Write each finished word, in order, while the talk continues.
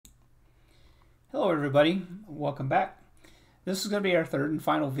Hello everybody, welcome back. This is going to be our third and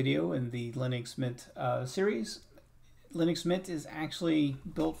final video in the Linux Mint series. Linux Mint is actually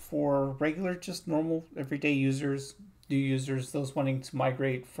built for regular, just normal, everyday users, new users, those wanting to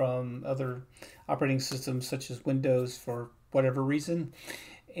migrate from other operating systems such as Windows for whatever reason.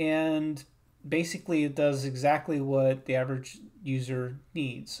 And basically it does exactly what the average user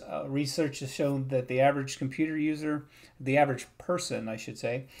needs. Research has shown that the average computer user, the average person I should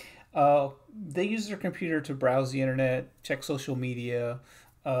say, they use their computer to browse the internet, check social media,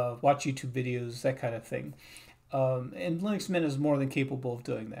 watch YouTube videos, that kind of thing. And Linux Mint is more than capable of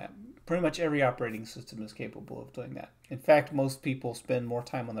doing that. Pretty much every operating system is capable of doing that. In fact, most people spend more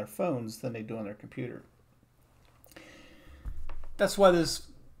time on their phones than they do on their computer. That's why this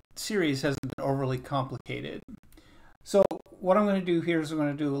series hasn't been overly complicated. So what I'm going to do here is I'm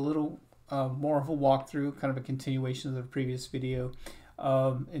going to do a little more of a walkthrough, kind of a continuation of the previous video.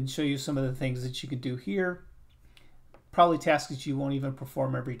 And show you some of the things that you can do here. Probably tasks that you won't even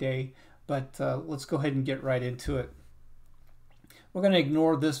perform every day, but let's go ahead and get right into it. We're going to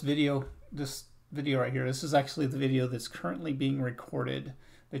ignore this video right here. This is actually the video that's currently being recorded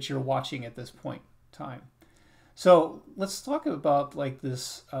that you're watching at this point in time. So let's talk about like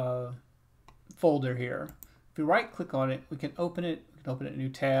this folder here. If we right click on it, we can open it. We can open a new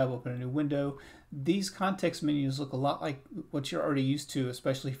tab, open a new window. These context menus look a lot like what you're already used to,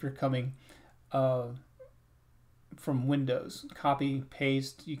 especially if you're coming from Windows. Copy,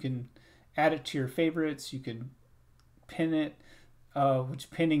 paste, you can add it to your favorites, you can pin it,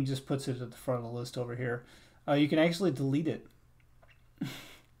 which pinning just puts it at the front of the list over here. You can actually delete it.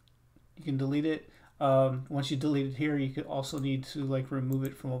 You can delete it. Once you delete it here, you could also need to like remove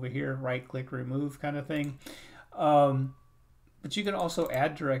it from over here, right click, remove kind of thing. But you can also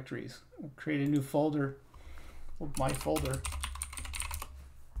add directories. We'll create a new folder, my folder.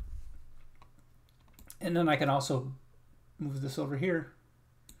 And then I can also move this over here.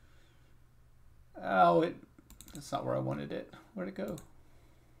 Oh, that's not where I wanted it. Where'd it go?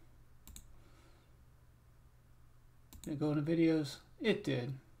 Did it go into videos? It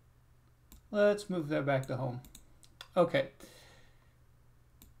did. Let's move that back to home. Okay.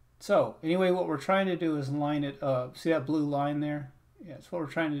 So anyway, what we're trying to do is line it up. See that blue line there? Yeah, that's what we're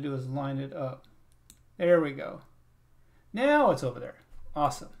trying to do is line it up. There we go. Now it's over there.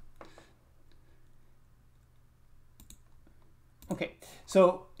 Awesome. Okay,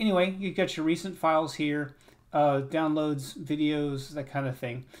 so anyway, you got your recent files here, downloads, videos, that kind of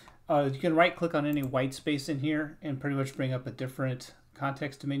thing. You can right click on any white space in here and pretty much bring up a different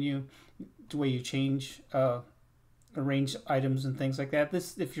context menu, the way you change arrange items and things like that.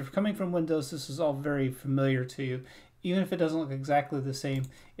 This, if you're coming from Windows, this is all very familiar to you. Even if it doesn't look exactly the same,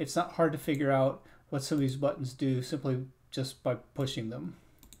 it's not hard to figure out what some of these buttons do simply just by pushing them.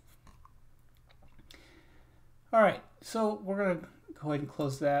 All right, so we're going to go ahead and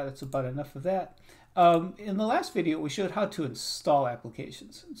close that. That's about enough of that. In the last video, we showed how to install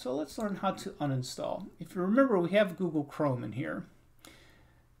applications. So let's learn how to uninstall. If you remember, we have Google Chrome in here.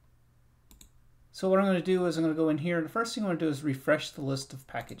 So what I'm going to do is I'm going to go in here, and the first thing I'm going to do is refresh the list of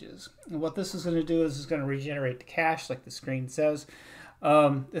packages. And what this is going to do is it's going to regenerate the cache like the screen says.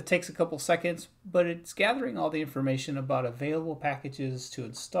 It takes a couple seconds, but it's gathering all the information about available packages to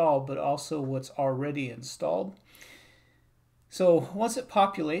install, but also what's already installed. So once it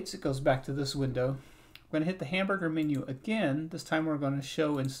populates, it goes back to this window. I'm going to hit the hamburger menu again. This time we're going to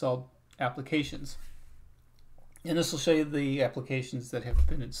show installed applications. And this will show you the applications that have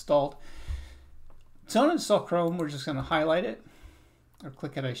been installed. To uninstall Chrome, we're just going to highlight it, or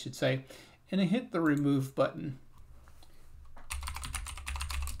click it I should say, and then hit the remove button.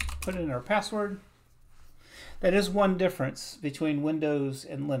 Put in our password. That is one difference between Windows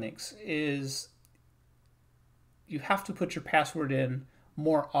and Linux, is you have to put your password in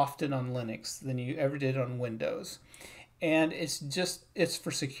more often on Linux than you ever did on Windows. And it's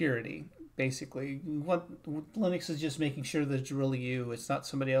for security, basically. Linux is just making sure that it's really you. It's not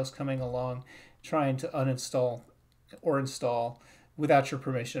somebody else coming along trying to uninstall or install without your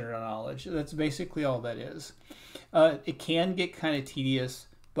permission or knowledge. That's basically all that is. It can get kind of tedious,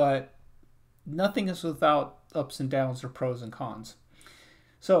 but nothing is without ups and downs or pros and cons.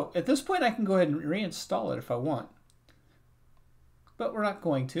 So at this point I can go ahead and reinstall it if I want, but we're not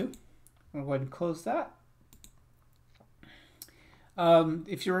going to. I'm going to go ahead and close that.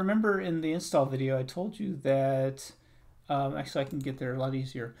 If you remember in the install video, I told you that, actually I can get there a lot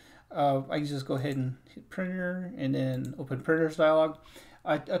easier. I can just go ahead and hit printer and then open printers dialog.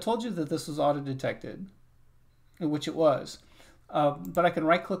 I told you that this was auto-detected, which it was. But I can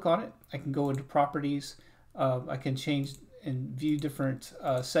right click on it. I can go into properties. I can change and view different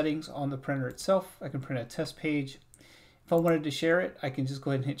settings on the printer itself. I can print a test page. If I wanted to share it, I can just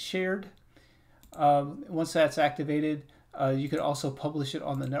go ahead and hit shared. Once that's activated, you could also publish it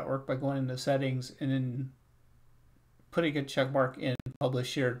on the network by going into settings and then putting a check mark in publish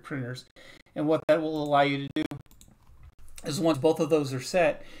shared printers. And what that will allow you to do is, once both of those are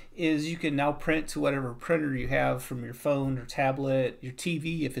set, is you can now print to whatever printer you have from your phone or tablet, your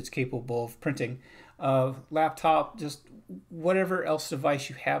TV if it's capable of printing, laptop, just whatever else device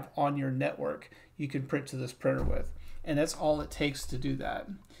you have on your network, you can print to this printer with. And that's all it takes to do that.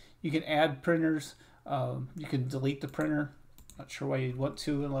 You can add printers, you can delete the printer. Not sure why you'd want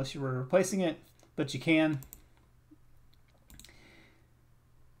to unless you were replacing it, but you can.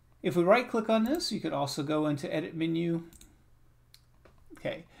 If we right click on this, you could also go into edit menu.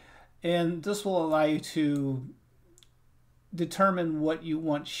 Okay, and this will allow you to determine what you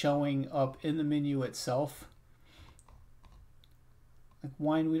want showing up in the menu itself. Like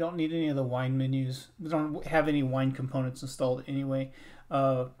wine, we don't need any of the wine menus. We don't have any wine components installed anyway.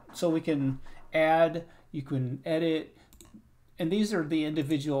 So we can add, you can edit, and these are the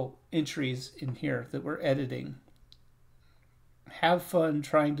individual entries in here that we're editing. Have fun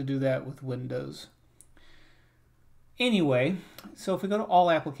trying to do that with Windows. Anyway, so if we go to all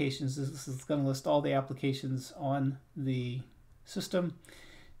applications, this is going to list all the applications on the system.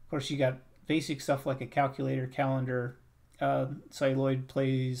 Of course, you got basic stuff like a calculator, calendar, celluloid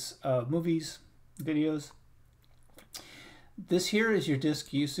plays movies, videos. This here is your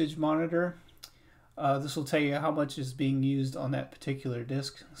disk usage monitor. This will tell you how much is being used on that particular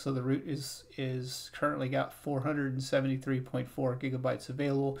disk. So the root is currently got 473.4 gigabytes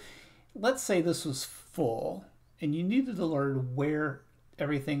available. Let's say this was full and you needed to learn where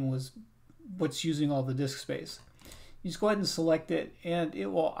everything was, what's using all the disk space. You just go ahead and select it, and it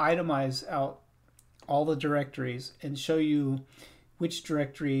will itemize out all the directories and show you which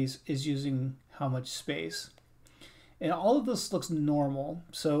directories is using how much space. And all of this looks normal,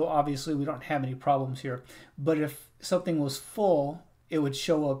 so obviously we don't have any problems here. But if something was full, it would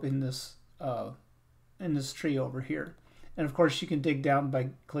show up in this tree over here. And of course, you can dig down by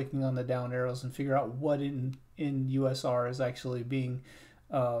clicking on the down arrows and figure out what in USR is actually being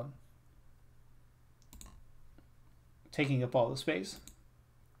taking up all the space.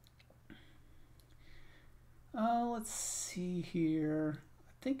 Let's see here.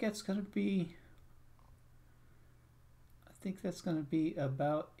 I think that's going to be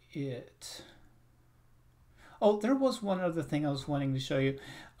about it. Oh, there was one other thing I was wanting to show you.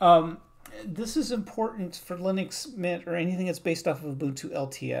 This is important for Linux Mint or anything that's based off of Ubuntu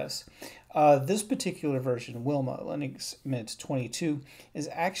LTS. This particular version, Wilma, Linux Mint 22, is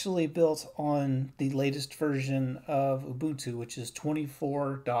actually built on the latest version of Ubuntu, which is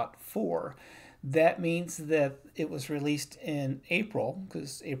 24.4. That means that it was released in April,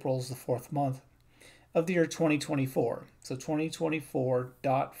 because April is the 4th month of the year 2024. So 2024.4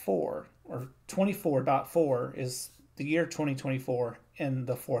 or 24.4 is the year 2024 in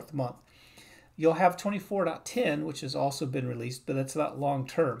the 4th month. You'll have 24.10, which has also been released, but that's not long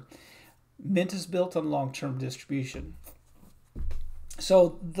term. Mint is built on long-term distribution.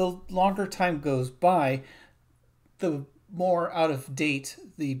 So the longer time goes by, the more out of date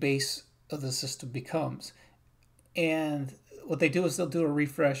the base of the system becomes. And what they do is they'll do a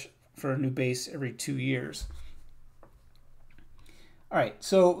refresh for a new base every 2 years. All right,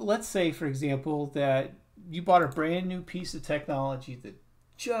 so let's say, for example, that you bought a brand new piece of technology that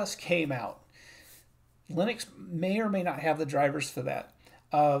just came out. Linux may or may not have the drivers for that.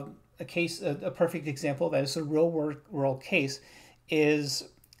 A perfect example that is a real world case is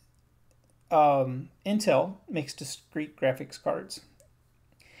Intel makes discrete graphics cards,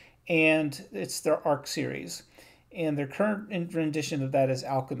 and it's their Arc series, and their current rendition of that is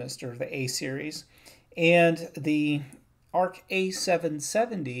Alchemist, or the A series, and the Arc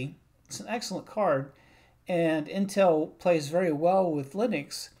A770. It's an excellent card, and Intel plays very well with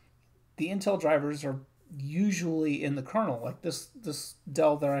Linux. The Intel drivers are usually in the kernel. Like this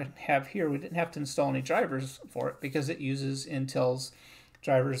Dell that I have here, we didn't have to install any drivers for it because it uses Intel's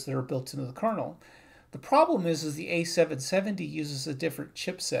drivers that are built into the kernel. The problem is the A770 uses a different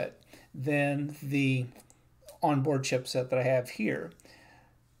chipset than the onboard chipset that I have here.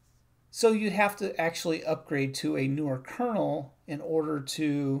 So you'd have to actually upgrade to a newer kernel in order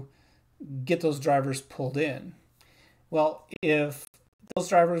to get those drivers pulled in. Well, if those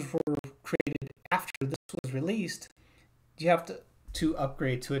drivers were created after this was released, you have to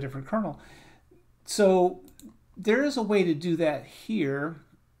upgrade to a different kernel. So there is a way to do that here,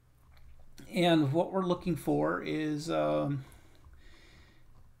 and what we're looking for is where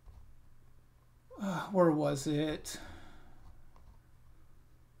was it?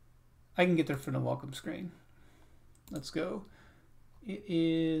 I can get there from the welcome screen. Let's go. It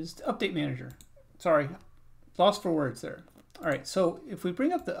is the Update Manager. Sorry, lost for words there. All right, so if we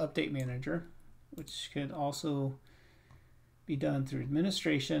bring up the Update Manager, which can also be done through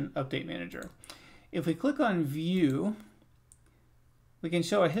Administration, Update Manager. If we click on View, we can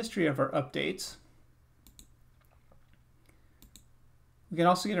show a history of our updates. We can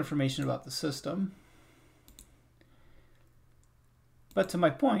also get information about the system. But to my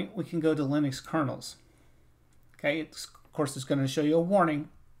point, we can go to Linux kernels. Okay, of course, it's going to show you a warning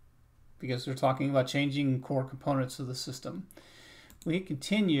because we're talking about changing core components of the system. We hit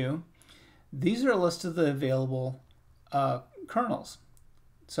continue. These are a list of the available kernels.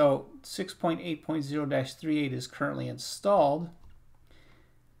 So 6.8.0-38 is currently installed.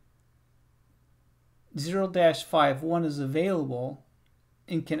 0-51 is available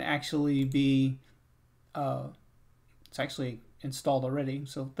and can actually be, it's actually installed already,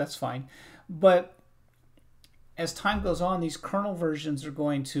 so that's fine. But as time goes on, these kernel versions are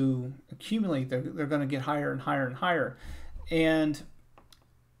going to accumulate. They're going to get higher and higher and higher. And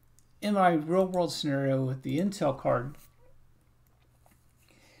in my real world scenario with the Intel card,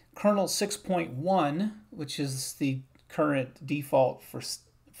 kernel 6.1, which is the current default for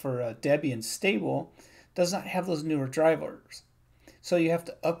Debian stable, does not have those newer drivers. So you have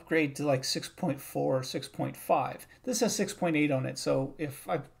to upgrade to like 6.4 or 6.5. This has 6.8 on it, so if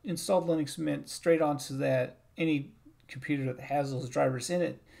I've installed Linux Mint straight onto that, any computer that has those drivers in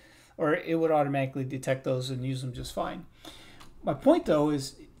it, or it would automatically detect those and use them just fine. My point though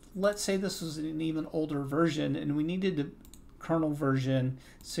is, let's say this was an even older version and we needed the kernel version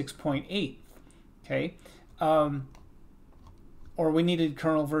 6.8, okay? Or we needed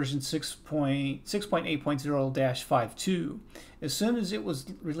kernel version 6.8.0-52. As soon as it was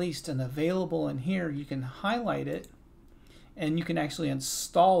released and available in here, you can highlight it and you can actually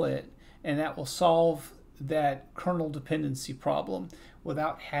install it, and that will solve that kernel dependency problem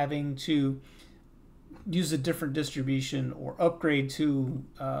without having to use a different distribution or upgrade to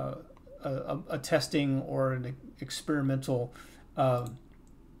a testing or an experimental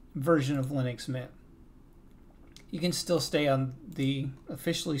version of Linux Mint. You can still stay on the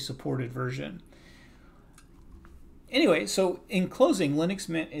officially supported version. Anyway, so in closing, Linux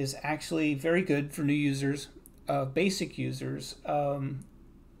Mint is actually very good for new users, basic users.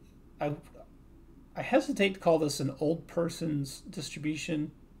 I hesitate to call this an old person's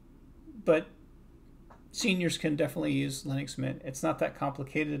distribution, but seniors can definitely use Linux Mint. It's not that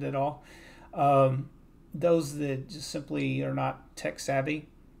complicated at all. Those that just simply are not tech savvy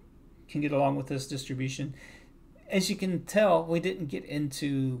can get along with this distribution. As you can tell, we didn't get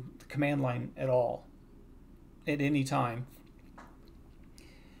into the command line at all at any time,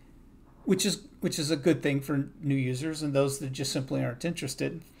 which is a good thing for new users and those that just simply aren't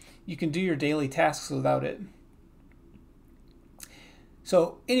interested. You can do your daily tasks without it.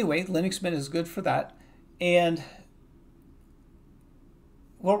 So anyway, Linux Mint is good for that. And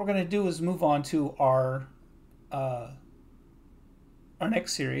what we're going to do is move on to our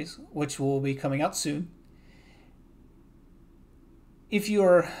next series, which will be coming out soon. If you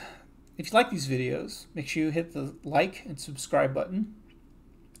like these videos, make sure you hit the like and subscribe button.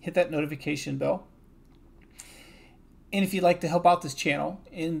 Hit that notification bell. And if you'd like to help out this channel,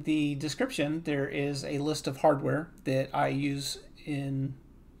 in the description there is a list of hardware that I use in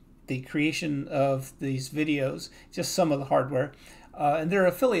the creation of these videos, just some of the hardware. And there are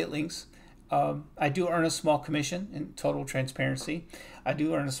affiliate links. I do earn a small commission, in total transparency. I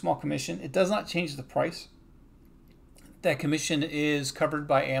do earn a small commission. It does not change the price. That commission is covered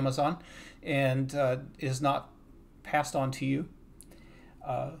by Amazon and is not passed on to you.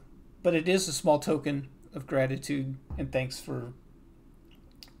 But it is a small token of gratitude and thanks for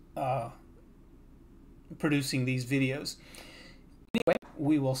producing these videos. Anyway,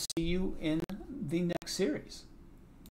 we will see you in the next series.